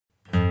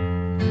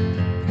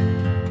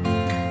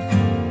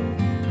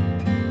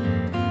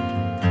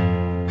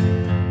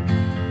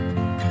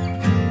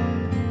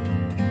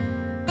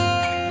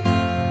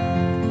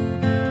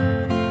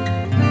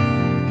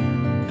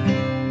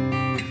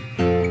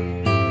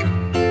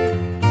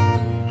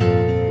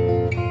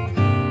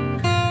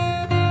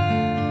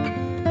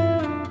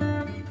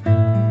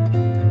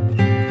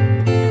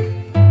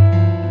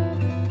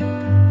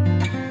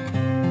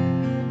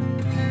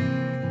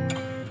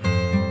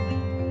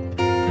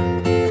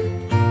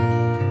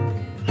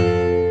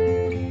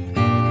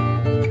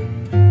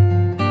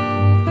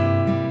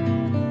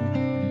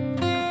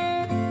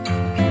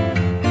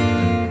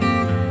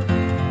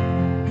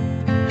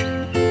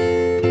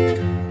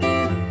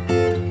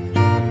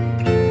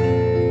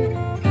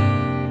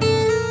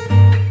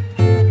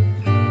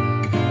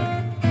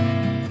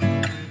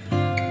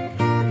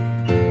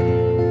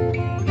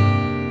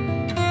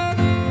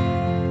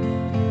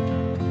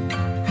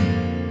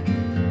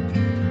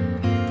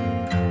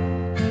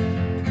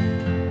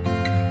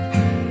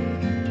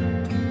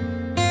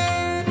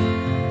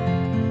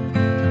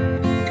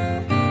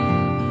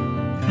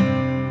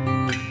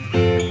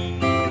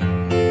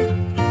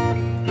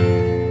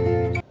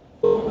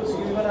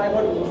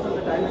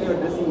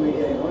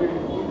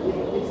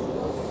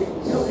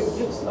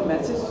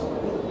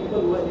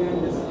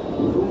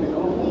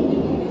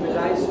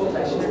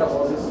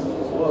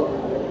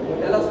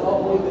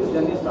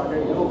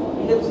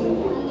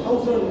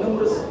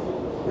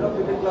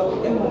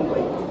in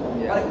Mumbai,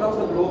 or across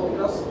the globe,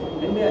 across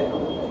India,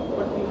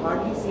 but we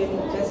hardly see any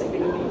chess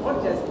academy or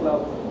chess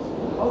club.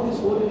 How this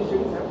whole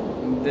initiative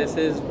happened? This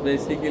is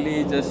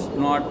basically just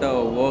not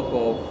a work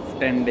of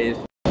 10 days,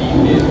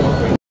 15 days or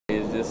 20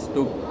 days. This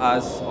took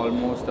us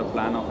almost a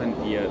plan of an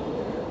year.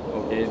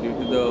 Okay, due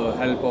to the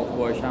help of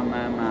Varsha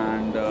ma'am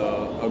and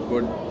a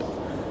good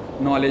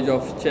knowledge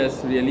of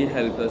chess really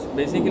helped us.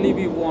 Basically,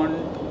 we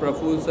want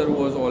Praful sir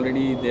was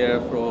already there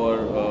for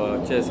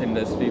chess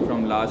industry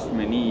from last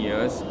many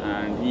years,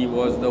 and he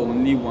was the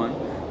only one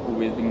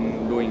who has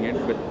been doing it.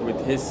 But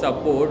with his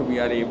support, we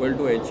are able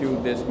to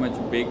achieve this much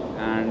big.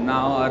 And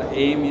now our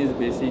aim is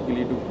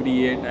basically to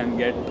create and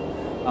get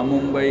a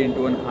Mumbai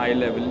into a high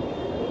level.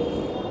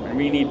 And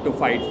we need to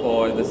fight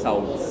for the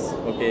Souths.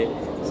 Okay,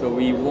 so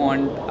we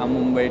want a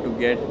Mumbai to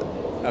get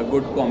a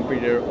good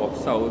competitor of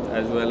South,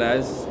 as well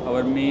as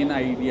our main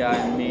idea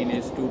and main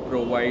is to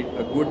provide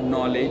a good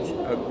knowledge,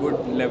 a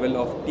good level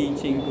of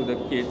teaching to the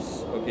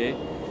kids. Okay,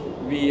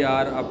 we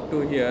are up to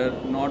here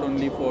not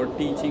only for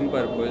teaching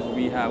purpose,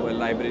 we have a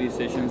library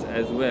sessions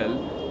as well.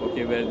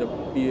 Okay, where the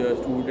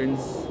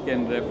students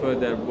can refer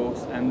their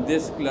books, and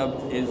this club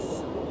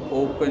is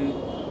open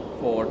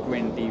for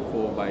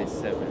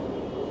 24/7.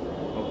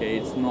 Okay,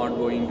 it's not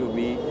going to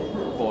be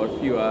for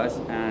few hours,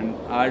 and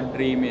our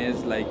dream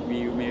is like we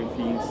may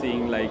be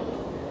seeing like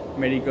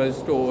medical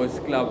stores,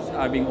 clubs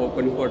are being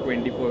open for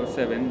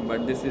 24/7,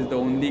 but this is the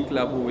only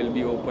club who will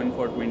be open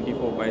for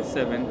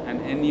 24/7,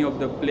 and any of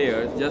the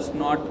players, just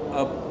not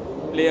a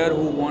player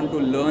who want to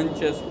learn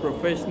chess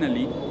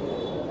professionally,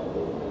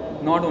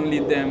 not only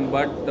them,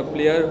 but the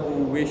player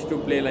who wish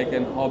to play like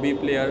an hobby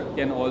player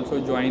can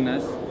also join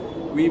us.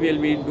 We will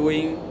be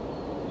doing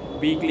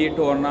weekly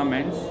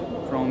tournaments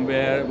from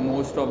where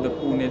most of the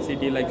Pune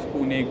city like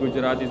Pune,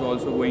 Gujarat is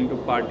also going to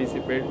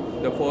participate.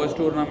 The first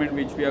tournament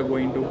which we are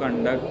going to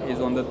conduct is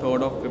on the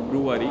 3rd of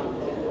February,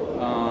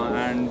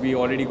 and we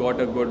already got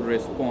a good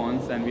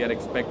response, and we are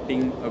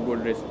expecting a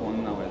good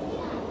response now as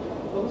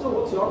well. So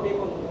what's your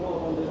take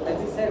on this? As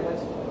you said, we're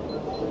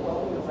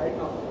talking right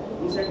now,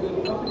 you said we'll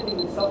be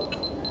competing with South.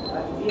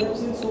 We have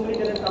seen so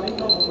many talent coming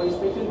from Mumbai,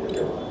 especially in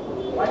cricket.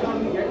 Why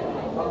can't we get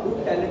a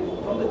good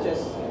talent from the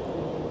chess?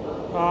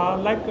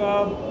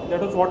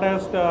 That was what I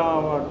was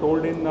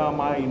told in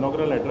my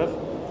inaugural address,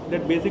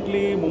 that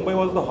basically Mumbai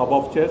was the hub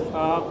of chess.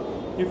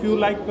 If you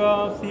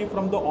see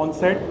from the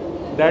onset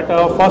that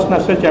first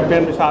national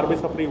champion Mr. R.B.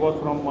 Sapri was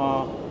from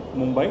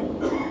Mumbai,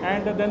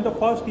 and then the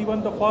first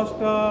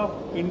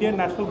Indian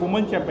national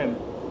women champion,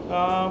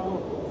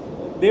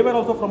 they were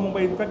also from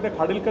Mumbai. In fact, the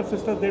Khadilkar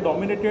sisters, they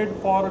dominated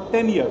for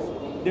 10 years.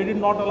 They did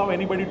not allow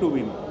anybody to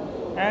win.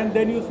 And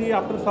then you see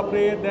after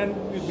Sapre, then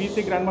we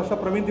see Grandmaster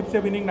Praveen Dipse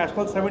winning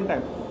national 7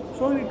 times.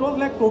 So it was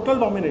like total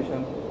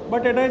domination.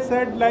 But as I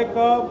said,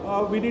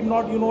 we did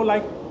not,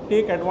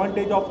 take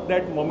advantage of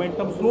that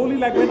momentum. Slowly,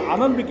 when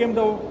Anand became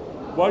the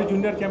world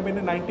junior champion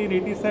in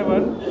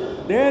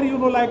 1987, there,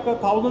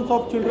 thousands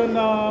of children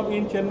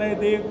in Chennai,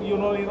 they,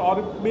 or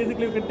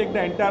basically you can take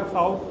the entire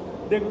South,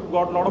 they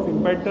got a lot of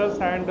impetus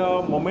and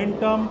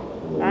momentum.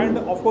 And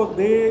of course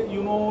they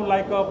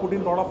put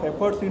in a lot of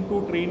efforts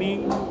into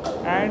training,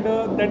 and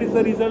that is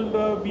the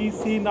result we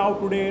see now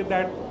today,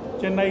 that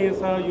Chennai is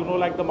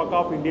the Makkah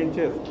of Indian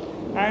chess,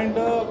 and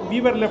we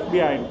were left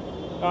behind.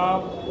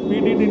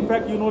 We did in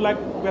fact we were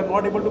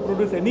not able to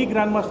produce any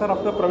grandmaster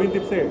after Praveen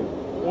Dipse.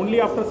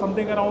 Only after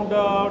something around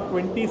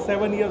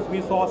 27 years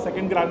we saw a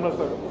second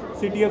grandmaster.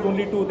 City has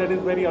only 2. That is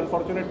very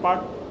unfortunate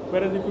part,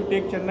 whereas if you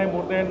take Chennai,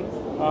 more than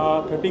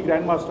 30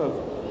 grandmasters.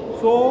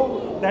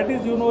 So that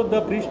is,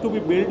 the bridge to be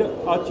built.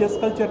 A chess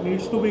culture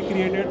needs to be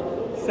created.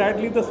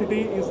 Sadly, the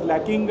city is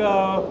lacking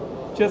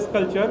chess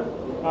culture,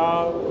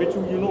 which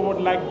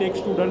would take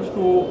students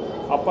to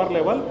upper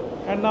level.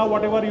 And now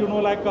whatever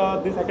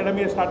this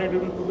academy has started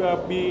to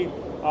be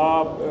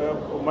a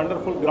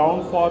wonderful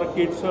ground for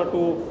kids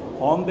to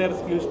hone their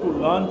skills, to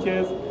learn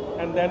chess,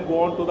 and then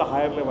go on to the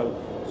higher level.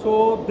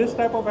 So this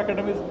type of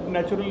academies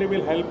naturally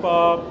will help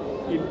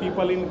in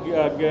people in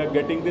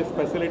getting this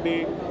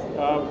facility,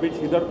 which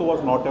hitherto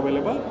was not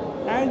available,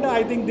 and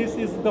I think this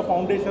is the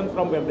foundation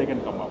from where they can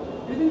come up.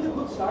 Do you think it's a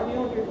good start,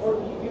 or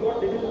we got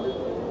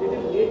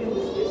little late in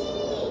this case?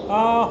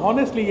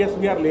 Honestly, yes,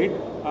 we are late,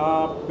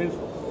 means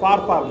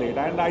far late,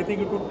 and I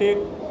think it would take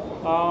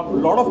a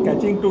lot of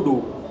catching to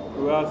do.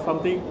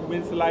 Something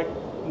means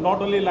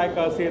not only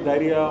say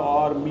Dhairya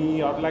or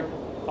me or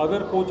other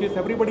coaches,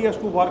 everybody has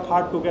to work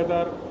hard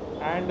together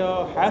and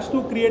has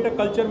to create a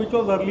culture which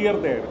was earlier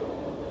there.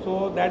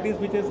 So that is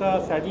which is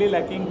sadly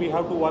lacking. We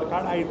have to work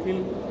hard. I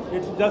feel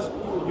it's just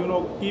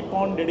keep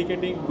on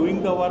dedicating,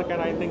 doing the work,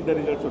 and I think the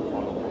results should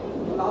follow.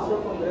 Last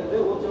word from there.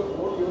 What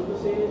you want to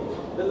say?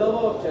 The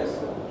lover of chess,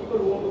 people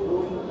who want to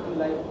grow in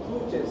life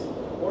through chess.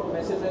 What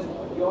message, and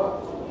your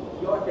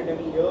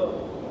academy here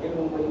in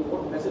Mumbai,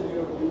 what message do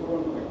you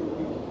want to get to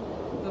people?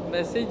 The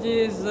message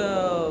is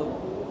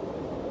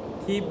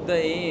keep the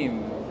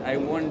aim. I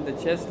want the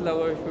chess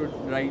lover should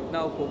right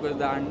now focus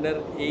the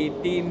under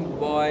 18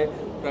 boy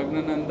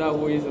Pragnananda,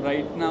 who is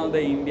right now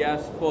the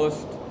India's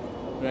first,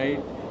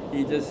 right?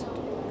 He just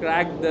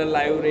cracked the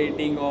live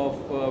rating of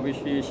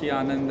Vishi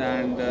Anand,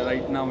 and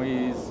right now he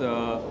is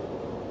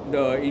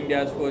the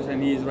India's first,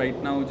 and he is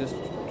right now just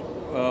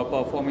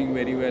performing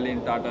very well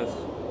in Tata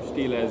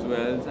Steel as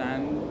well.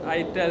 And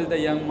I tell the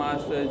young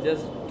masters,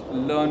 just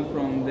learn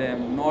from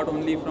them, not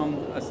only from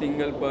a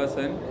single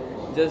person,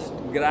 just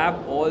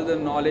grab all the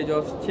knowledge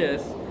of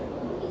chess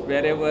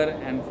wherever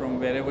and from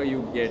wherever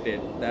you get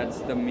it. That's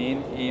the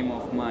main aim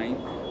of mine,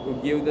 to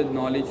give the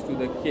knowledge to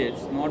the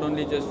kids, not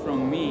only just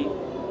from me,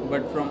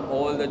 but from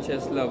all the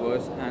chess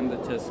lovers and the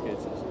chess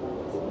kids.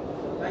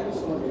 Thank you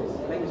so much, guys.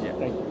 Thank you so much.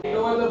 Thank you. Hand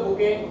over the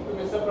bouquet to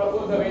Mr.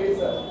 Praful Zaveri,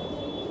 sir.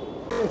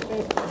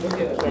 Thank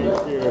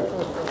you.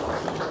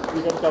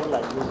 You can come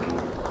like this.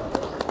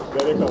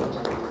 Very good.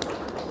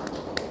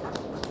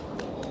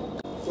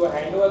 So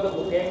hand over the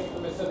bouquet to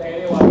Mr.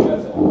 Dhairya Waghela,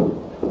 sir.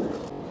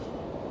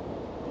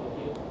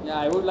 Yeah,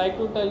 I would like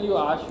to tell you,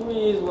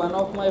 Ashwi is one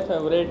of my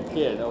favorite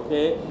kid,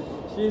 okay?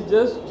 She's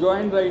just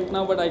joined right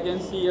now, but I can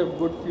see a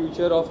good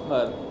future of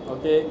her,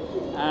 okay?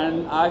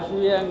 And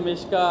Ashwi and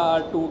Mishka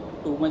are too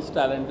much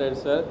talented,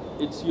 sir.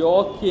 It's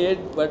your kid,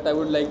 but I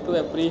would like to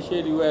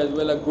appreciate you as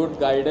well, a good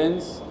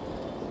guidance,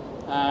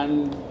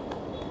 and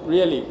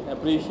really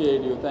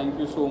appreciate you. Thank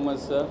you so much,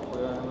 sir.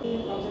 Comes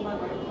in my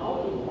mind,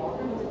 how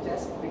important is the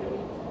chess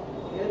becoming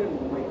here in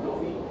Mumbai?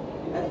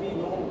 As we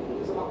know,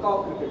 it's a Makkah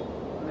of cricket.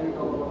 When we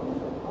talk about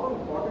Mumbai, how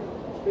important,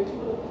 especially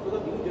for the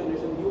new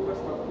generation, new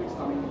kids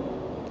coming in?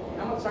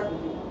 I'm going to start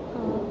with you.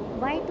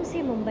 Why to say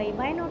Mumbai?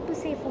 Why not to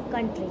say for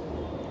country?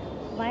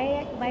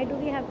 Why do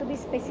we have to be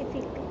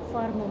specific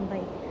for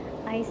Mumbai?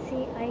 I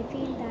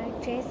feel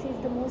that chess is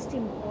the most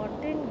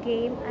important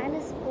game and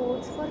a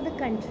sports for the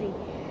country,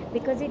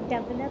 because it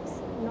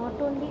develops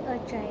not only a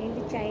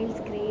child's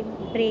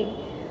brain,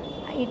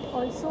 it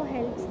also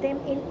helps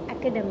them in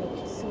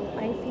academics. So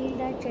I feel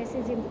that chess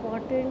is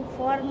important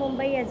for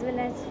Mumbai as well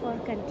as for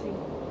country.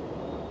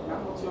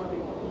 Ma'am, what's your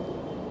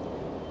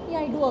take? Yeah,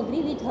 I do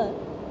agree with her,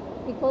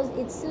 because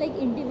it's like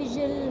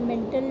individual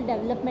mental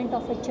development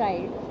of a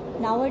child.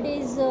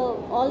 Nowadays,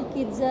 all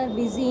kids are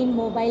busy in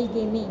mobile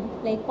gaming,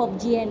 like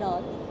PUBG and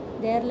all.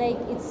 They're like,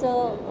 it's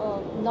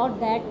not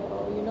that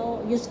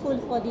useful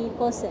for the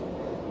person.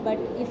 But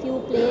if you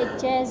play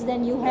chess,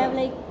 then you have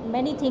like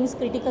many things: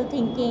 critical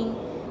thinking,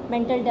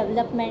 mental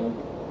development,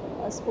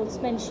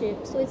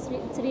 sportsmanship. So it's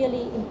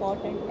really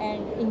important.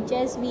 And in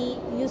chess, we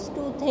used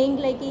to think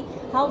like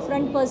how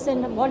front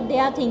person, what they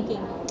are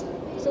thinking.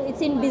 So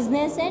it's in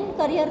business and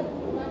career,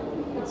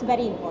 it's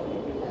very important.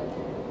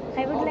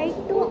 I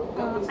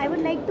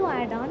would like to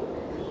add on.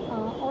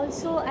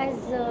 Also, as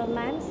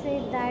ma'am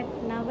said, that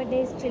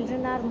nowadays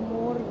children are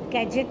more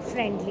gadget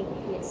friendly.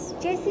 Yes.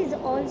 Chess is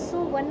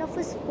also one of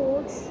the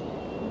sports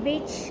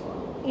which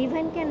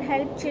even can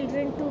help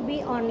children to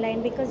be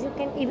online, because you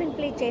can even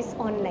play chess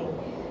online.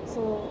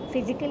 So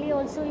physically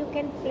also you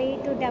can play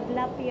to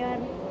develop your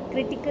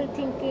critical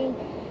thinking,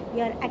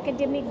 your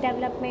academic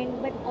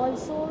development, but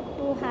also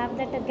to have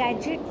that a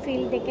gadget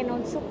feel, they can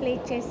also play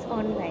chess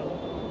online.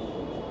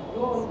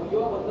 You are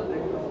one of the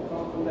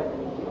graduates from that.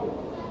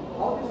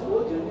 How this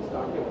whole journey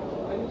started?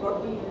 And you thought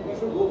we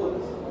should go for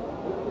this?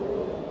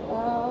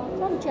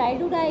 From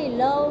childhood, I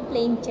love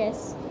playing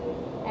chess.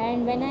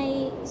 And when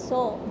I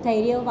saw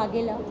Dhairya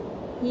Waghela,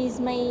 he is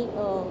my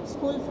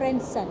school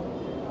friend's son.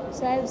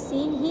 So I have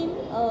seen him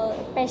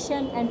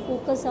passion and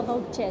focus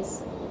about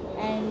chess.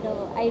 And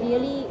I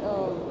really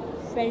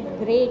felt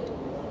great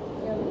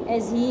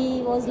as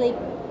he was like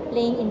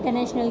playing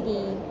international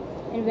game.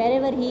 And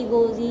wherever he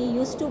goes, he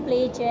used to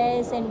play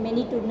chess and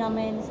many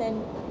tournaments,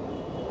 and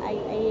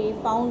I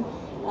found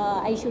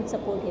I should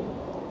support him.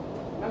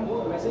 And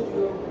what message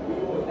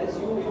as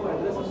you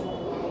address us,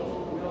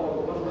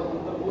 one of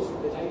the most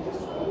prestigious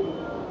school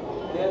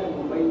there in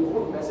Mumbai,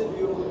 what message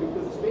you want to give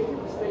to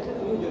especially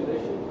the new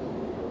generation?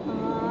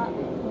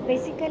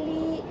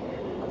 Basically,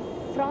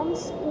 from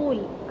school,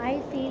 I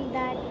feel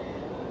that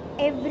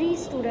every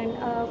student,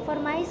 for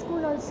my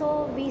school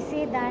also, we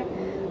say that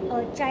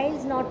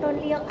child's not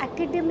only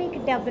academic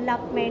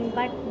development,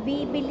 but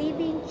we believe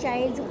in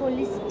child's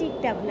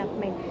holistic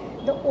development.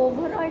 The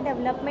overall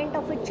development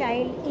of a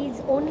child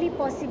is only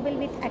possible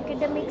with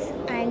academics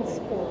and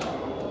sport.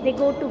 They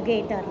go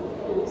together.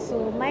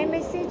 So my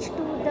message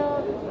to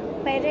the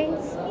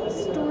parents,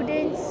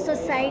 students,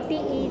 society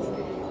is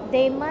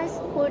they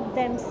must put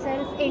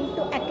themselves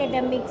into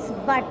academics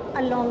but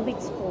along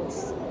with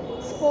sports.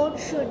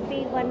 Sports should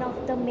be one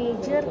of the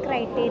major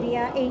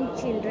criteria in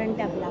children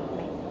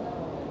development.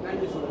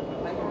 Thank you so much.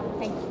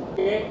 Thank you.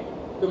 Okay,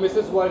 to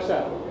Mrs.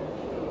 Varsha.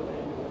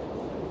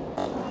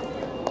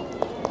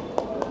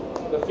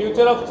 The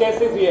future of chess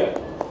is here.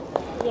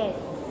 Yes.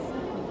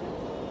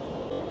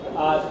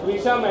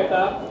 Trisha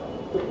Mehta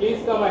to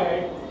please come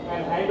ahead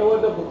and hand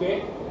over the bouquet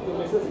to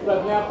Mrs.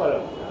 Pradnya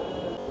Parab.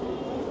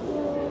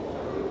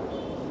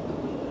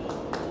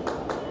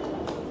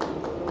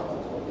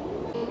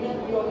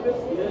 We always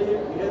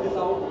hear this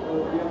out,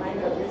 behind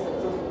every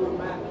successful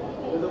man,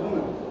 there's a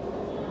woman.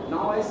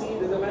 Now I see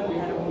there's a man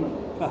behind a woman.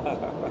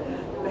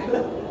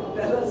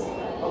 Tell us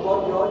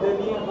about your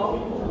journey and how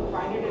you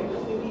find it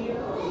interesting.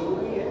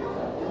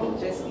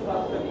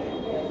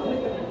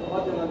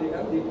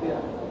 देखते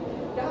हैं,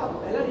 क्या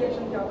पहला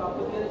reaction क्या था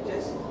आपको कि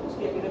chess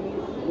उसकी academy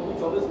वो भी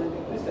 24 घंटे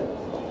please tell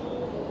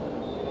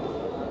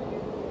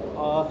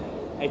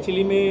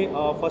Actually,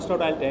 first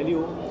out I'll tell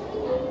you,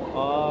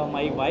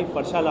 my wife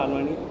Varsha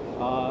Lalwani,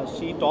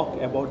 she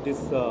talked about this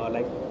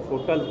like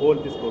total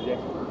whole this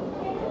project,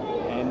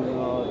 and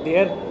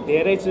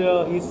there is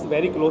he's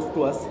very close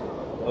to us.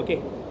 Okay,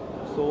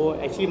 so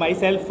actually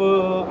myself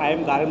I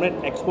am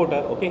garment exporter.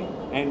 Okay,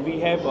 and we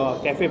have a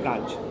cafe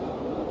branch.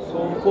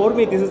 So for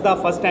me this is the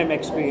first time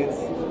experience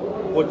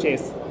for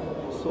chess.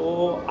 So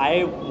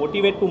I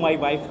motivate to my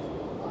wife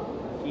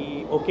कि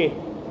okay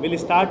we'll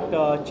start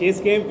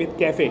chess game with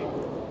cafe.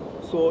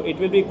 So it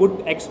will be good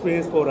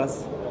experience for us,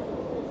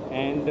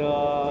 and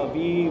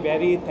we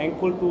very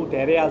thankful to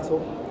Dhairya also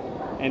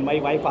and my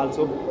wife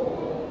also.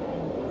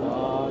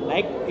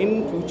 Like in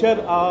future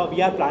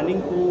we are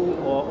planning to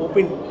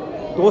open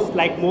those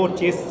like more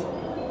chess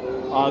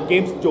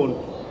games zone.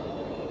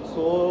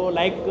 So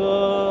like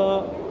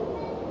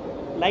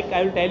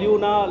I will tell you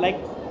ना, like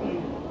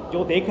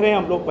जो देख रहे हैं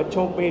हम लोग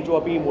बच्चों में जो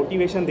अभी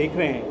मोटिवेशन देख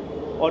रहे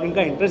हैं और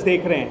उनका इंटरेस्ट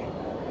देख रहे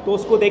हैं, तो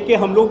उसको देख के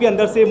हम लोग भी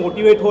अंदर से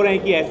मोटिवेट हो रहे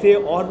हैं कि ऐसे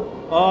और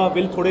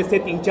विल थोड़े से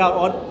 3-4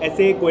 और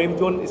ऐसे गेम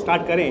जोन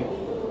स्टार्ट करें,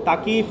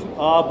 ताकि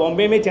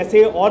बॉम्बे में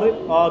जैसे और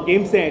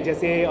गेम्स हैं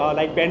जैसे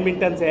लाइक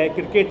बैडमिंटन है,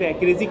 क्रिकेट है,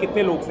 क्रेज़ी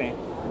कितने लोग हैं,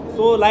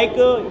 सो लाइक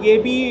ये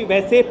भी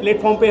वैसे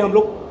प्लेटफॉर्म पे हम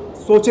लोग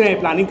सोच रहे हैं,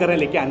 प्लानिंग कर रहे हैं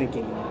लेके आने के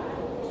लिए.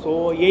 सो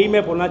यही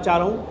मैं बोलना चाह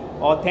रहा हूँ,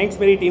 और थैंक्स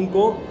मेरी टीम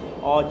को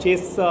और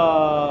चेस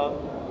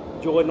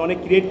जो इन्होंने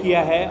क्रिएट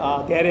किया है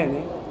धैर्य ने.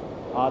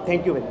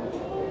 Thank you very much.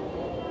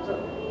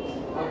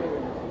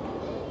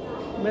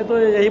 मैं तो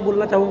यही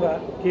बोलना चाहूँगा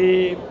कि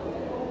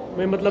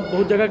मैं मतलब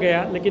बहुत जगह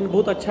गया, लेकिन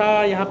बहुत अच्छा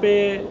यहाँ पे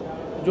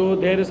जो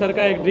धैर्य सर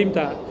का एक ड्रीम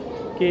था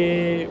कि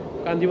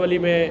कांदीवली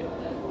में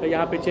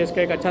यहाँ पे चेस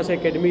का एक अच्छा सा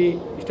एकेडमी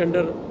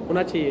स्टैंडर्ड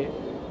होना चाहिए,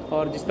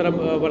 और जिस तरह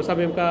वर्षा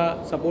मैम का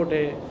सपोर्ट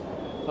है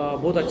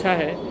बहुत अच्छा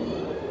है,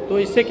 तो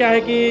इससे क्या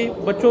है कि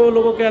बच्चों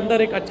लोगों के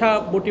अंदर एक अच्छा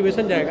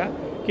मोटिवेशन जाएगा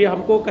कि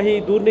हमको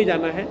कहीं दूर नहीं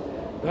जाना है,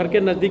 घर के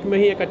नज़दीक में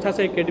ही एक अच्छा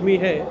सा एकेडमी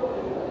है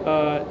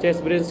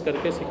चेस ब्रेन्स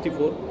करके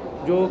 64,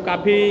 जो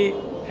काफ़ी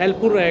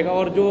हेल्पफुल रहेगा.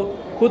 और जो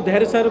खुद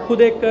धैर्य सर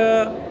खुद एक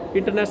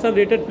इंटरनेशनल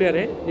रेटेड प्लेयर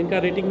है, जिनका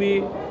रेटिंग भी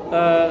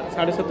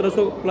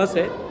 1750 प्लस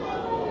है,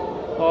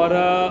 और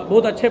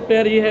बहुत अच्छे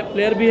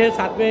प्लेयर भी है,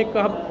 साथ में एक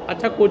हम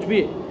अच्छा कोच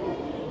भी है,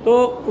 तो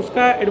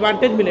उसका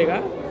एडवांटेज मिलेगा.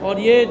 और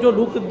ये जो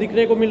लुक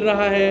दिखने को मिल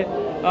रहा है,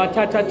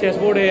 अच्छा चेस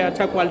बोर्ड है,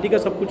 अच्छा क्वालिटी का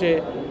सब कुछ है,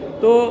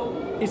 तो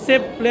इससे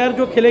प्लेयर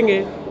जो खेलेंगे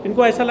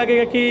इनको ऐसा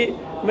लगेगा कि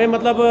मैं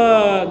मतलब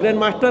ग्रैंड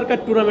मास्टर का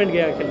टूर्नामेंट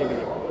गया खेलने के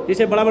लिए.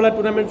 जैसे बड़ा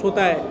टूर्नामेंट्स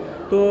होता है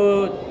तो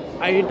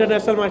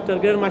इंटरनेशनल मास्टर,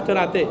 ग्रैंड मास्टर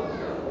आते,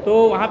 तो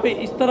वहाँ पे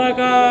इस तरह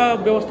का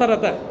व्यवस्था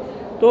रहता है.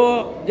 तो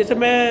जैसे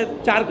मैं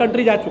 4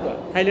 कंट्री जा चुका,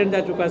 थाईलैंड जा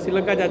चुका,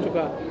 श्रीलंका जा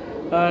चुका,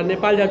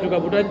 नेपाल जा चुका,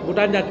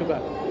 भूटान जा चुका,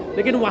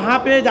 लेकिन वहाँ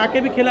पे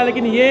जाके भी खेला.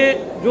 लेकिन ये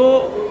जो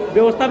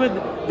व्यवस्था में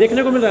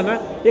देखने को मिल रहा है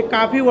ना, ये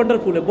काफ़ी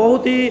वंडरफुल है,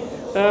 बहुत ही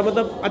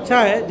मतलब अच्छा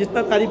है.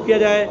 जितना तारीफ़ किया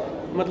जाए,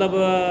 मतलब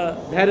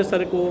धैर्य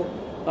सर को,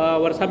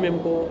 वर्षा मैम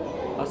को,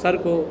 सर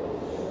को,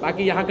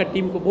 बाकी यहाँ का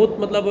टीम को बहुत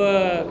मतलब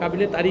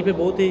काबिल तारीफ़ है.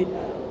 बहुत ही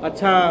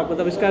अच्छा,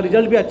 मतलब इसका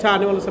रिजल्ट भी अच्छा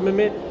आने वाले समय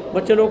में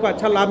बच्चे लोगों को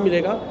अच्छा लाभ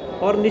मिलेगा,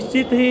 और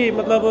निश्चित ही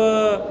मतलब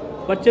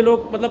बच्चे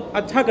लोग मतलब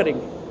अच्छा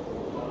करेंगे.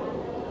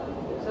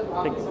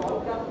 Thank you.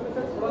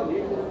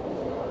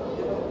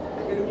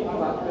 एकेडमी की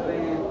बात कर रहे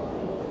हैं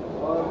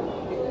और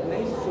एक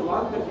नई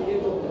शुरुआत कर दी है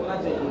जो होना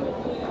चाहिए.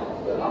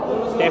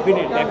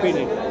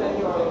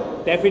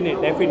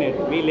 डेफिनेट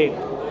वी लेट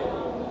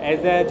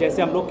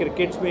जैसे हम लोग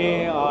क्रिकेट्स में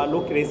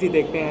लोग क्रेज़ी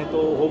देखते हैं, तो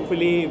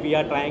hopefully we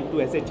are trying to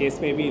ऐसे चेस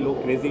में भी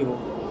लोग क्रेज़ी हो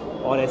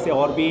और ऐसे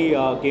और भी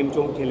गेम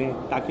जोन खेलें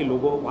ताकि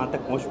लोगों वहाँ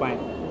तक पहुँच पाएँ.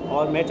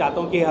 और मैं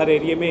चाहता हूँ कि हर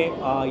एरिया में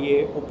ये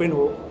ओपन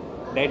हो.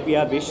 That we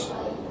are wish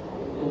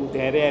to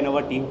धैर्य एंड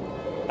अवर टीम,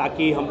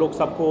 ताकि हम लोग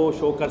सबको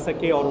शो कर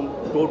सके और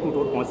डोर टू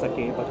डोर पहुँच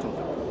सके बच्चों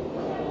तक.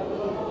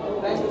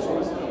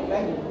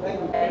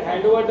 And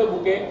hand over the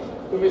bouquet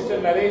to Mr.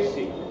 Naresh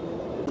ji.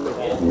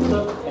 Thank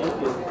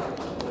you.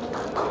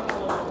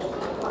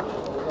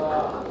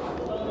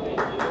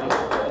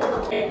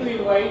 I to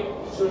invite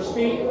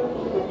Srushti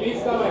to please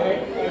come ahead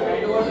and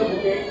hand over the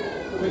bouquet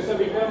to Mr.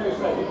 Vikram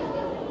Mishra ji.